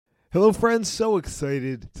Hello friends, so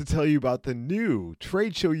excited to tell you about the new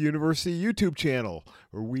Trade Show University YouTube channel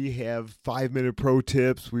where we have 5-minute pro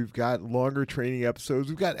tips, we've got longer training episodes,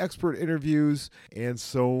 we've got expert interviews, and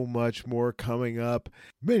so much more coming up.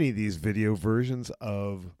 Many of these video versions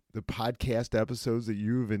of the podcast episodes that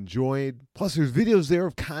you've enjoyed. Plus, there's videos there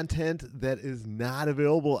of content that is not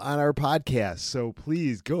available on our podcast. So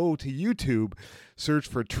please go to YouTube, search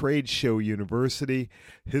for Trade Show University,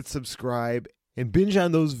 hit subscribe, and binge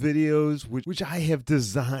on those videos, which I have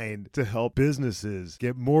designed to help businesses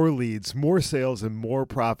get more leads, more sales, and more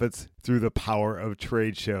profits through the power of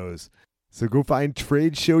trade shows. So go find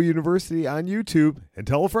Trade Show University on YouTube and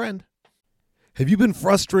tell a friend. Have you been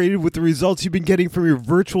frustrated with the results you've been getting from your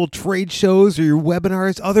virtual trade shows or your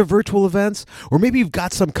webinars, other virtual events? Or maybe you've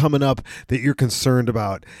got some coming up that you're concerned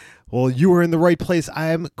about. Well, you are in the right place.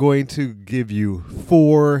 I'm going to give you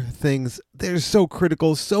 4 things that are so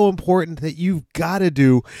critical, so important that you've got to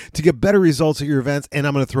do to get better results at your events. And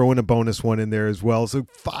I'm going to throw in a bonus one in there as well. So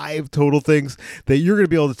 5 total things that you're going to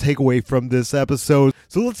be able to take away from this episode.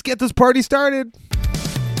 So let's get this party started.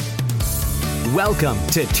 Welcome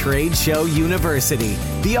to Trade Show University,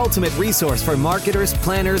 the ultimate resource for marketers,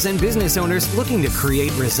 planners, and business owners looking to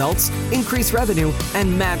create results, increase revenue,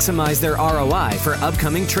 and maximize their ROI for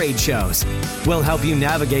upcoming trade shows. We'll help you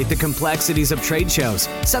navigate the complexities of trade shows,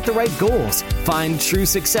 set the right goals, find true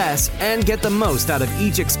success, and get the most out of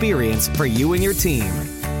each experience for you and your team.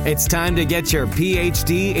 It's time to get your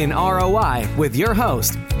PhD in ROI with your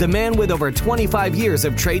host, the man with over 25 years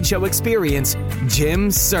of trade show experience, Jim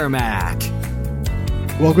Cermak.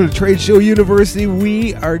 Welcome to Trade Show University.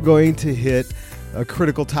 We are going to hit a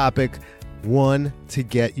critical topic. 1, to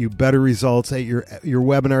get you better results at your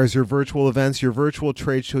webinars, your virtual events, your virtual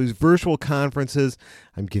trade shows, virtual conferences.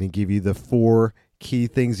 I'm going to give you the 4 key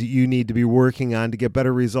things that you need to be working on to get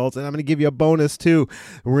better results. And I'm going to give you a bonus too.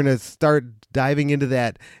 We're going to start diving into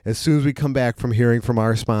that as soon as we come back from hearing from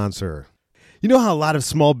our sponsor. You know how a lot of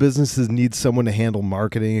small businesses need someone to handle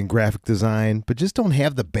marketing and graphic design, but just don't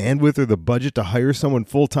have the bandwidth or the budget to hire someone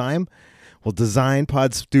full-time? Well,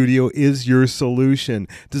 DesignPod Studio is your solution.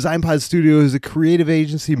 DesignPod Studio is a creative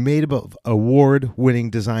agency made up of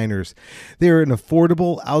award-winning designers. They're an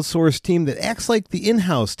affordable outsourced team that acts like the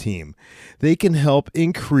in-house team. They can help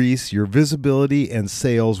increase your visibility and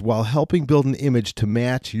sales while helping build an image to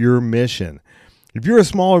match your mission. If you're a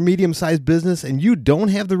small or medium-sized business and you don't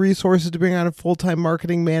have the resources to bring on a full-time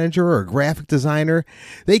marketing manager or a graphic designer,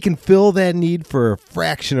 they can fill that need for a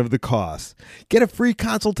fraction of the cost. Get a free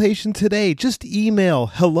consultation today. Just email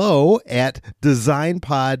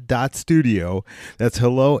hello@designpod.studio. That's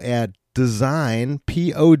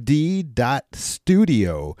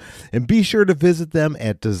hello@designpod.studio. And be sure to visit them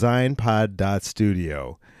at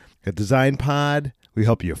designpod.studio. At DesignPod, we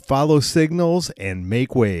help you follow signals and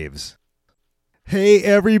make waves. Hey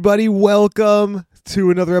everybody, welcome to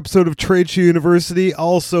another episode of Trade Show University,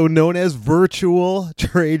 also known as Virtual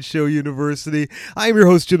Trade Show University. I am your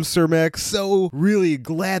host, Jim Cermak. So really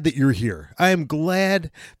glad that you're here. I am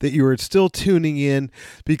glad that you are still tuning in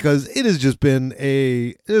because it has just been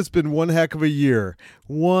one heck of a year.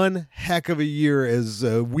 One heck of a year as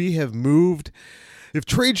we have moved. If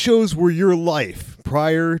trade shows were your life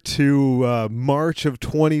prior to March of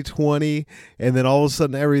 2020, and then all of a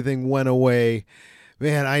sudden everything went away,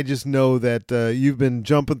 man, I just know that you've been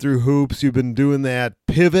jumping through hoops. You've been doing that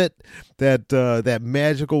pivot, that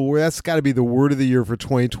magical word. That's got to be the word of the year for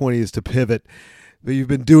 2020 is to pivot. But you've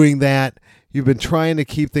been doing that. You've been trying to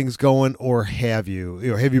keep things going, or have you?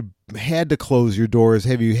 Have you had to close your doors?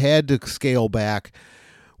 Have you had to scale back?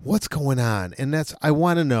 What's going on? And I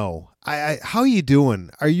want to know. How are you doing?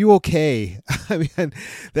 Are you okay? I mean,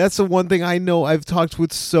 that's the one thing I know. I've talked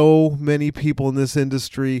with so many people in this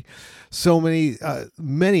industry. So many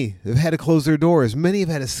have had to close their doors. Many have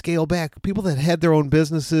had to scale back. People that had their own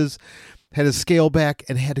businesses had to scale back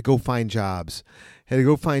and had to go find jobs. And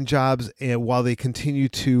while they continue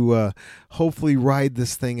to hopefully ride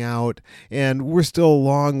this thing out. And we're still a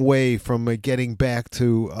long way from getting back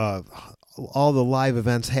to all the live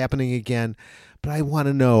events happening again. But I want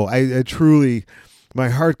to know, I truly, my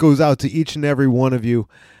heart goes out to each and every one of you.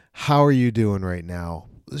 How are you doing right now?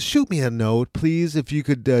 Shoot me a note, please. If you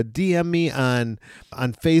could DM me on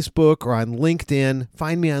Facebook or on LinkedIn,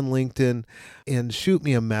 find me on LinkedIn and shoot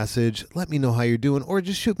me a message. Let me know how you're doing, or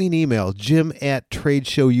just shoot me an email,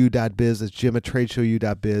 jim@tradeshowu.biz. That's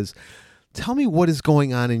jim@tradeshowu.biz. Tell me what is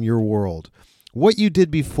going on in your world. What you did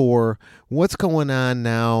before, what's going on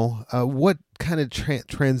now, what kind of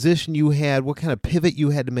transition you had, what kind of pivot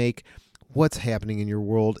you had to make, what's happening in your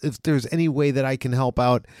world. If there's any way that I can help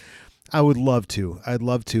out, I would love to. I'd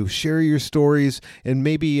love to share your stories and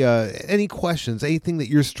maybe any questions, anything that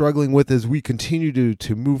you're struggling with as we continue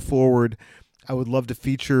to move forward. I would love to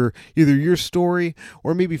feature either your story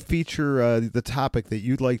or maybe feature the topic that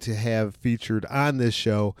you'd like to have featured on this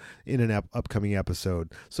show in an upcoming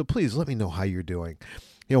episode. So please let me know how you're doing.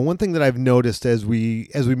 One thing that I've noticed as we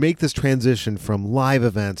make this transition from live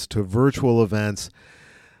events to virtual events,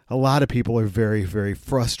 a lot of people are very, very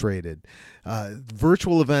frustrated.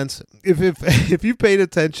 Virtual events, if you paid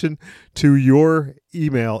attention to your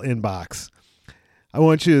email inbox, I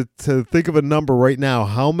want you to think of a number right now.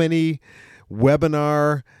 How many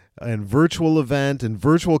webinar and virtual event and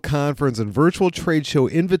virtual conference and virtual trade show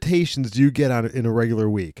invitations do you get in a regular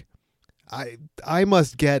week? I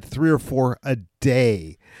must get 3 or 4 a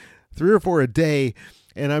day. 3 or 4 a day.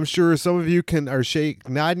 And I'm sure some of you are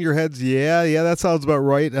nodding your heads. Yeah, that sounds about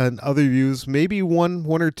right. And other views, maybe one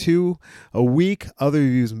or two a week. Other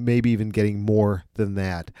views, maybe even getting more than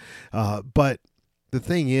that. But the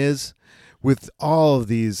thing is, with all of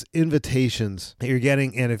these invitations that you're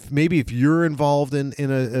getting, and if you're involved in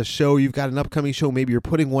a show, you've got an upcoming show, maybe you're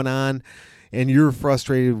putting one on, and you're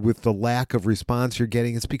frustrated with the lack of response you're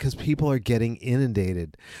getting, it's because people are getting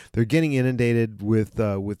inundated. They're getting inundated with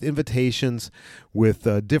invitations,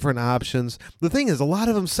 with different options. The thing is, a lot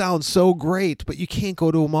of them sound so great, but you can't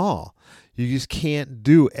go to them all. You just can't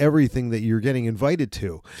do everything that you're getting invited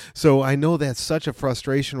to. So I know that's such a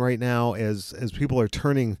frustration right now as people are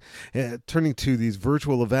turning to these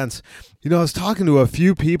virtual events. I was talking to a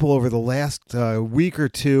few people over the last week or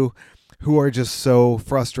two who are just so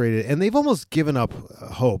frustrated, and they've almost given up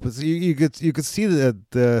hope. You could see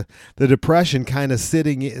the depression kind of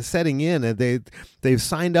setting in, and they've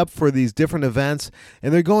signed up for these different events,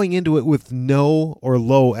 and they're going into it with no or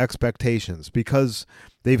low expectations because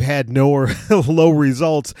they've had no or low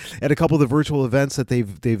results at a couple of the virtual events that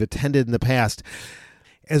they've attended in the past.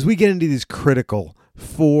 As we get into these critical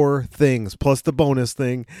 4 things, plus the bonus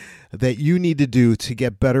thing, that you need to do to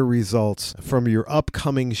get better results from your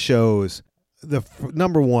upcoming shows,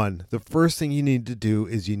 number 1, the first thing you need to do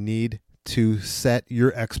is you need to set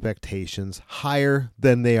your expectations higher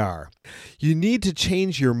than they are. You need to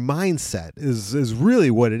change your mindset is really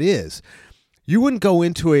what it is. You wouldn't go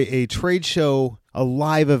into a trade show, a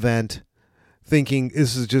live event, thinking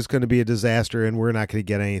this is just going to be a disaster and we're not going to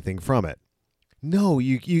get anything from it. No,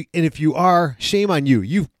 you and if you are, shame on you.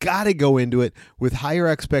 You've got to go into it with higher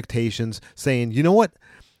expectations, saying, you know what?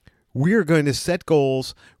 We're going to set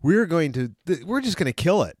goals. We're just going to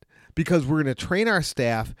kill it because we're going to train our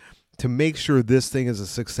staff to make sure this thing is a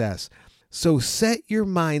success. So set your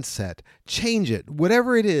mindset, change it,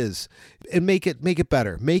 whatever it is, and make it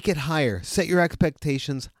better, make it higher. Set your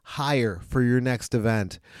expectations higher for your next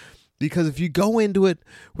event. Because if you go into it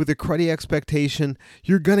with a cruddy expectation,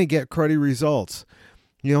 you're going to get cruddy results.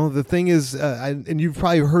 The thing is, and you've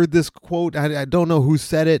probably heard this quote, I don't know who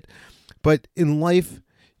said it, but in life,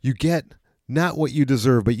 you get not what you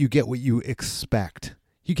deserve, but you get what you expect.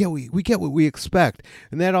 We get what we expect.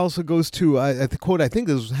 And that also goes to the quote, I think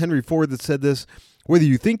this was Henry Ford that said this, whether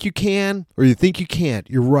you think you can or you think you can't,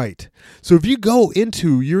 you're right. So if you go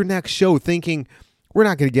into your next show thinking, we're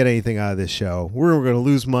not going to get anything out of this show, we're going to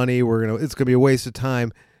lose money, it's going to be a waste of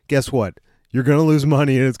time, guess what? You're going to lose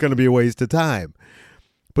money and it's going to be a waste of time.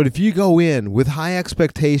 But if you go in with high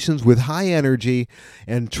expectations, with high energy,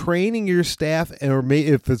 and training your staff, or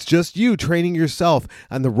if it's just you, training yourself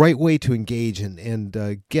on the right way to engage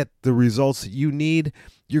and get the results that you need,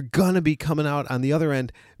 you're going to be coming out on the other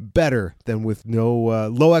end better than with no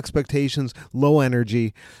low expectations, low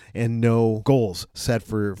energy, and no goals set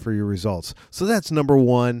for your results. So that's number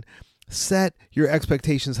 1. Set your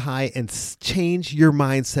expectations high and change your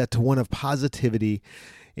mindset to one of positivity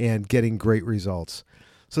and getting great results.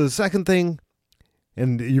 So the second thing,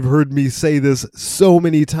 and you've heard me say this so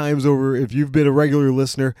many times over, if you've been a regular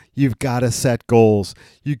listener, you've got to set goals.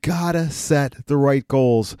 You got to set the right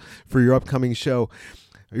goals for your upcoming show,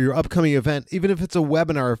 your upcoming event, even if it's a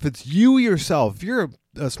webinar, if it's you yourself, if you're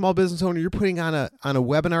a small business owner, you're putting on a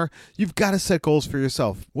webinar, you've got to set goals for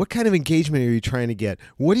yourself. What kind of engagement are you trying to get?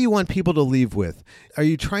 What do you want people to leave with? Are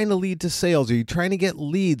you trying to lead to sales? Are you trying to get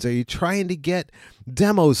leads? Are you trying to get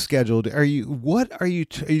demos scheduled? Are you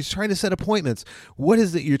trying to set appointments? What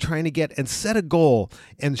is it you're trying to get? And set a goal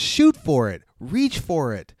and shoot for it. Reach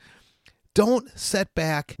for it. Don't set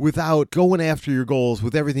back without going after your goals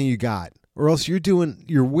with everything you got, or else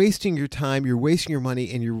you're wasting your time, you're wasting your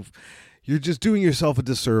money, and you're just doing yourself a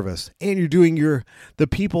disservice, and you're doing the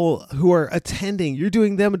people who are attending, you're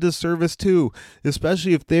doing them a disservice too,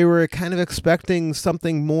 especially if they were kind of expecting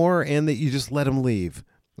something more and that you just let them leave.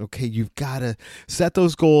 Okay, you've got to set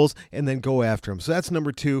those goals and then go after them. So that's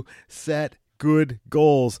number 2, set good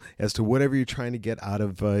goals as to whatever you're trying to get out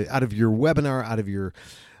of your webinar, out of your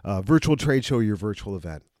virtual trade show, your virtual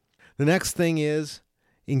event. The next thing is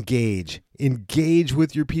engage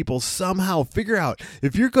with your people. Somehow figure out,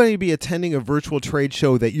 if you're going to be attending a virtual trade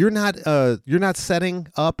show that you're not setting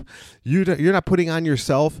up, you're not putting on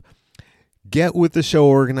yourself, get with the show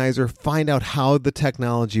organizer, find out how the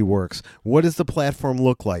technology works. What does the platform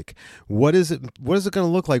look like? What is it going to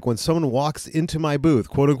look like when someone walks into my booth,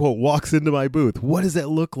 quote unquote, walks into my booth? What does that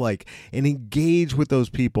look like? And engage with those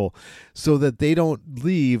people so that they don't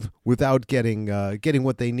leave without getting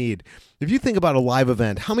what they need. If you think about a live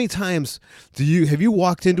event, how many times have you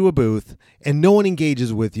walked into a booth and no one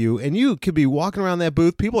engages with you, and you could be walking around that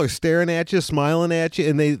booth, people are staring at you, smiling at you,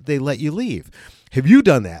 and they let you leave? Have you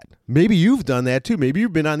done that? Maybe you've done that too. Maybe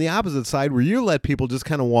you've been on the opposite side where you let people just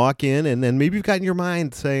kind of walk in, and then maybe you've got in your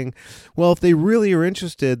mind saying, well, if they really are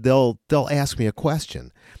interested, they'll ask me a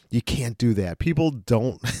question. You can't do that. People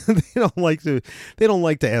don't they don't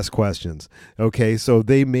like to ask questions. Okay? So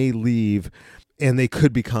they may leave and they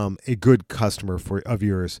could become a good customer of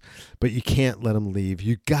yours, but you can't let them leave.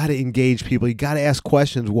 You got to engage people. You got to ask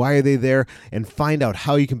questions. Why are they there? And find out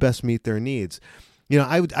how you can best meet their needs. You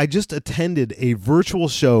know, I just attended a virtual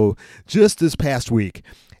show just this past week,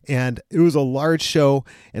 and it was a large show,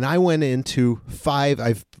 and I went into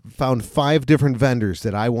I found 5 different vendors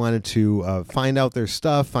that I wanted to find out their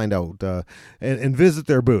stuff, find out and visit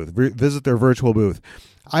their booth, visit their virtual booth.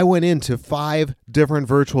 I went into 5 different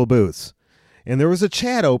virtual booths, and there was a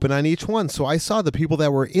chat open on each one, so I saw the people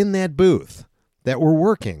that were in that booth that were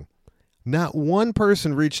working. Not one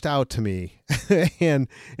person reached out to me and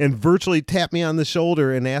virtually tapped me on the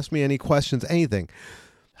shoulder and asked me any questions, anything.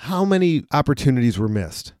 How many opportunities were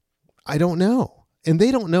missed? I don't know. And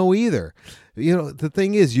they don't know either. You know, the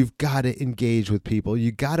thing is, you've got to engage with people.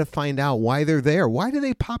 You got to find out why they're there. Why do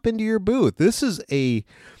they pop into your booth? This is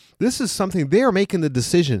something they are making the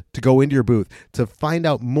decision to go into your booth to find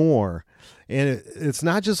out more. And it's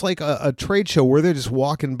not just like a trade show where they're just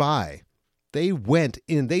walking by. They went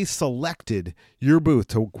in, they selected your booth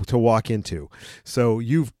to walk into. So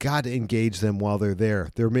you've got to engage them while they're there.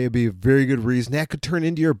 There may be a very good reason. That could turn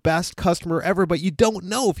into your best customer ever, but you don't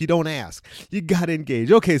know if you don't ask. You got to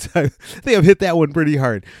engage. Okay, so I think I've hit that one pretty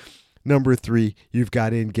hard. Number 3, you've got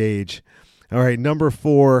to engage. All right, number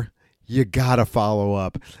 4, you got to follow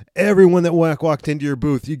up. Everyone that walked into your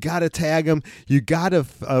booth, you got to tag them. You got to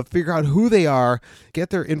figure out who they are, get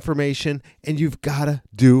their information, and you've got to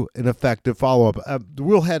do an effective follow-up.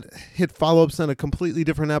 We'll hit follow-ups on a completely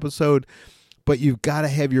different episode, but you've got to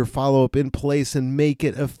have your follow-up in place and make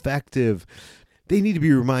it effective. They need to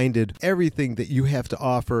be reminded everything that you have to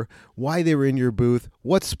offer, why they were in your booth,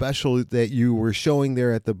 what's special that you were showing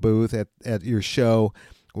there at the booth, at your show.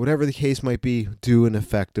 Whatever the case might be, do an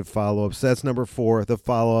effective follow-up. So that's number 4, the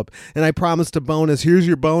follow-up. And I promised a bonus. Here's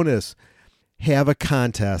your bonus. Have a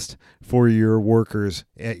contest for your workers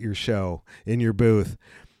at your show, in your booth.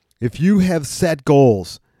 If you have set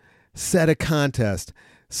goals, set a contest.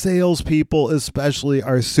 Salespeople especially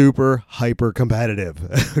are super hyper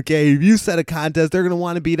competitive. Okay, if you set a contest, they're going to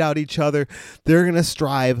want to beat out each other. They're going to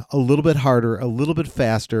strive a little bit harder, a little bit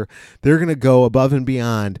faster. They're going to go above and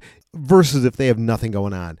beyond versus if they have nothing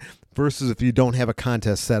going on. Versus if you don't have a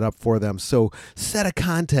contest set up for them. So set a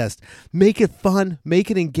contest. Make it fun. Make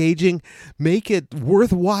it engaging. Make it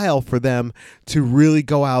worthwhile for them to really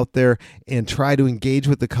go out there and try to engage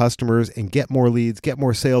with the customers and get more leads, get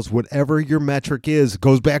more sales. Whatever your metric is,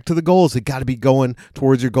 goes back to the goals. It got to be going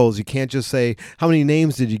towards your goals. You can't just say, how many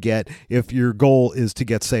names did you get if your goal is to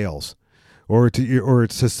get sales or to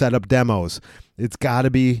set up demos. It's got to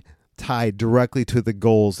be tied directly to the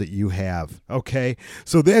goals that you have. Okay,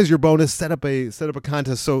 so there's your bonus. Set up a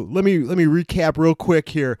contest. So let me recap real quick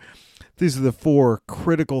here. These are the 4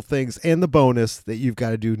 critical things and the bonus that you've got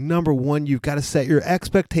to do. Number 1, you've got to set your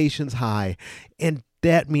expectations high, and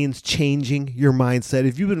that means changing your mindset.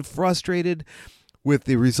 If you've been frustrated with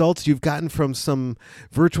the results you've gotten from some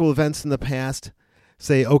virtual events in the past,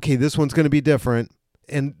 say, okay, this one's going to be different,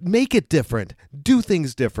 and make it different. Do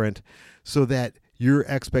things different so that your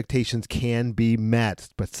expectations can be met,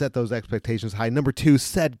 but set those expectations high. Number 2,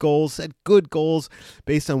 set goals, set good goals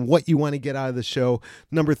based on what you want to get out of the show.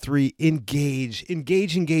 Number 3, engage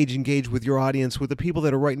with your audience, with the people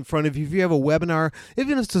that are right in front of you. If you have a webinar,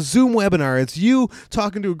 even if it's a Zoom webinar, it's you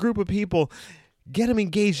talking to a group of people, get them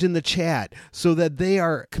engaged in the chat so that they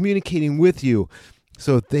are communicating with you,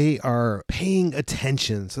 so they are paying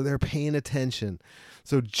attention.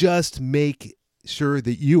 So just make sure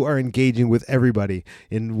that you are engaging with everybody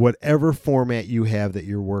in whatever format you have that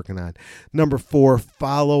you're working on. Number 4,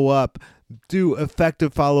 follow up. Do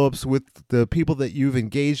effective follow-ups with the people that you've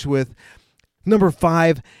engaged with. Number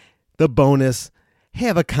 5, the bonus.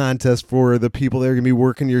 Have a contest for the people that are going to be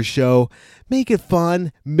working your show. Make it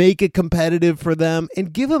fun, make it competitive for them,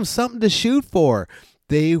 and give them something to shoot for.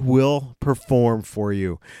 They will perform for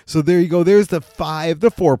you. So there you go. There's the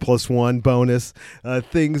 4 plus 1 bonus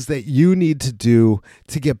things that you need to do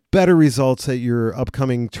to get better results at your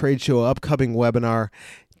upcoming trade show, upcoming webinar.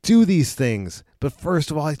 Do these things. But first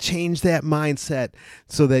of all, change that mindset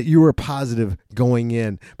so that you are positive going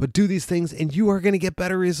in. But do these things and you are going to get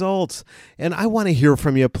better results. And I want to hear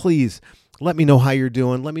from you. Please let me know how you're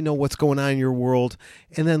doing. Let me know what's going on in your world.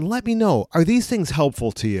 And then let me know, are these things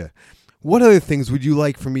helpful to you? What other things would you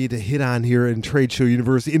like for me to hit on here in Trade Show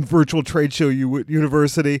University, in Virtual Trade Show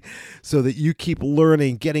University, so that you keep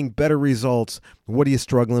learning, getting better results? What are you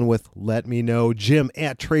struggling with? Let me know. Jim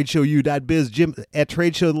at tradeshowu.biz, Jim at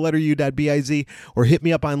tradeshow.biz, or hit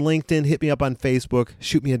me up on LinkedIn, hit me up on Facebook,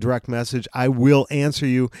 shoot me a direct message. I will answer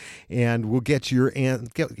you, and we'll get your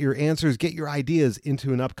answers, get your ideas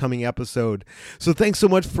into an upcoming episode. So thanks so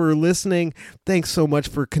much for listening. Thanks so much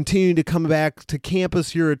for continuing to come back to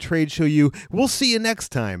campus here at Trade Show U. We'll see you next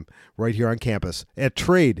time right here on campus at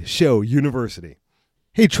Trade Show University.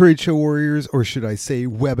 Hey, Trade Show Warriors, or should I say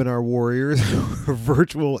webinar warriors,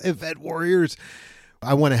 virtual event warriors.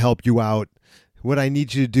 I want to help you out. What I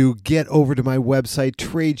need you to do, get over to my website,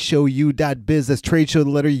 tradeshowu.biz. That's tradeshow, the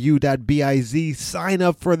letter U.biz. Sign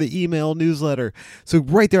up for the email newsletter. So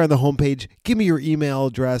right there on the homepage, give me your email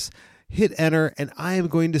address, hit enter, and I am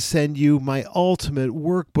going to send you my ultimate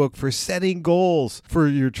workbook for setting goals for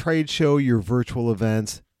your trade show, your virtual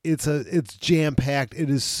events. It's jam-packed. It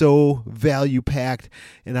is so value-packed,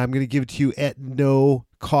 and I'm going to give it to you at no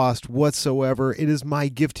cost whatsoever. It is my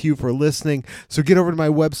gift to you for listening. So get over to my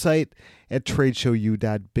website at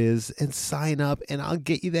tradeshowu.biz and sign up, and I'll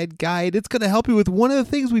get you that guide. It's going to help you with one of the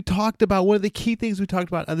things we talked about, one of the key things we talked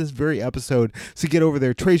about on this very episode. So get over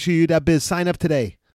there, tradeshowu.biz. Sign up today.